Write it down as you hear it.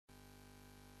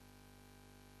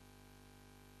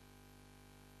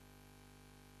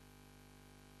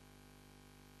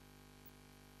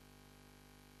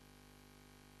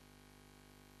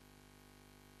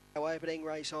Opening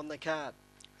race on the card.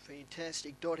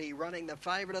 Fantastic Dotty running the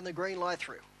favourite and the green light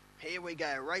through. Here we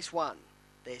go, race 1.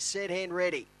 They're set hand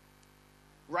ready.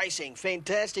 Racing,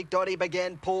 Fantastic Dotty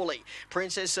began poorly.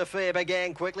 Princess Sophia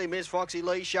began quickly. Miss Foxy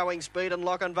Lee showing speed, and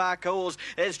Lochinvar Cools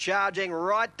is charging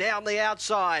right down the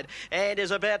outside and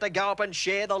is about to go up and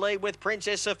share the lead with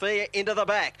Princess Sophia into the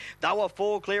back. They were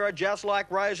 4 clearer, Just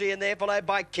Like Rosie, and they're followed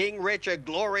by King Richard,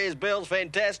 Glorious Bills,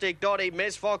 Fantastic Dotty,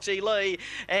 Miss Foxy Lee,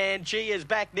 and she is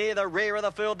back near the rear of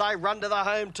the field. They run to the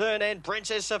home turn, and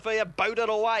Princess Sophia booted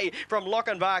away from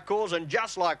Lochinvar Cools, and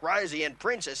Just Like Rosie and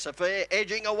Princess Sophia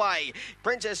edging away.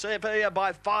 Princess Sophia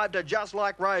by 5 to Just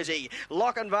Like Rosie.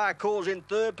 Lochinvar Cools in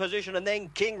 3rd position, and then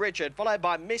King Richard, followed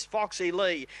by Miss Foxy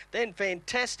Lee, then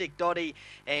Fantastic Dotty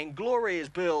and Glorious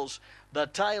Bills, the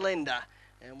tail ender.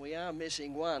 And we are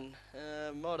missing one.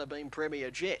 Might have been Premier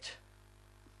Jet.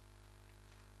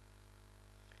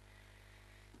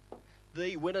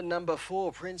 The winner, number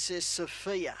 4, Princess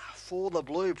Sophia. For the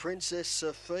blue, Princess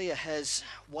Sophia has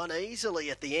won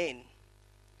easily at the end.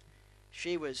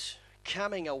 She was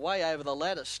coming away over the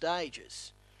latter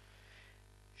stages.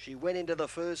 She went into the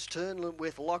first turn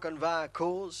with Lochinvar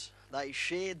Cools. They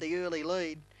shared the early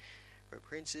lead, but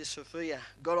Princess Sophia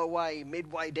got away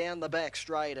midway down the back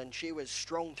straight, and she was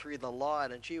strong through the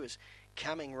line, and she was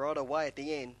coming right away at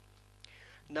the end.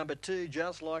 Number 2,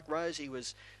 Just Like Rosie,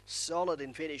 was solid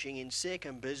in finishing in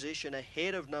 2nd position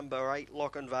ahead of number 8,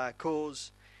 Lochinvar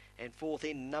Cools, and 4th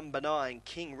in number 9,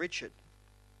 King Richard.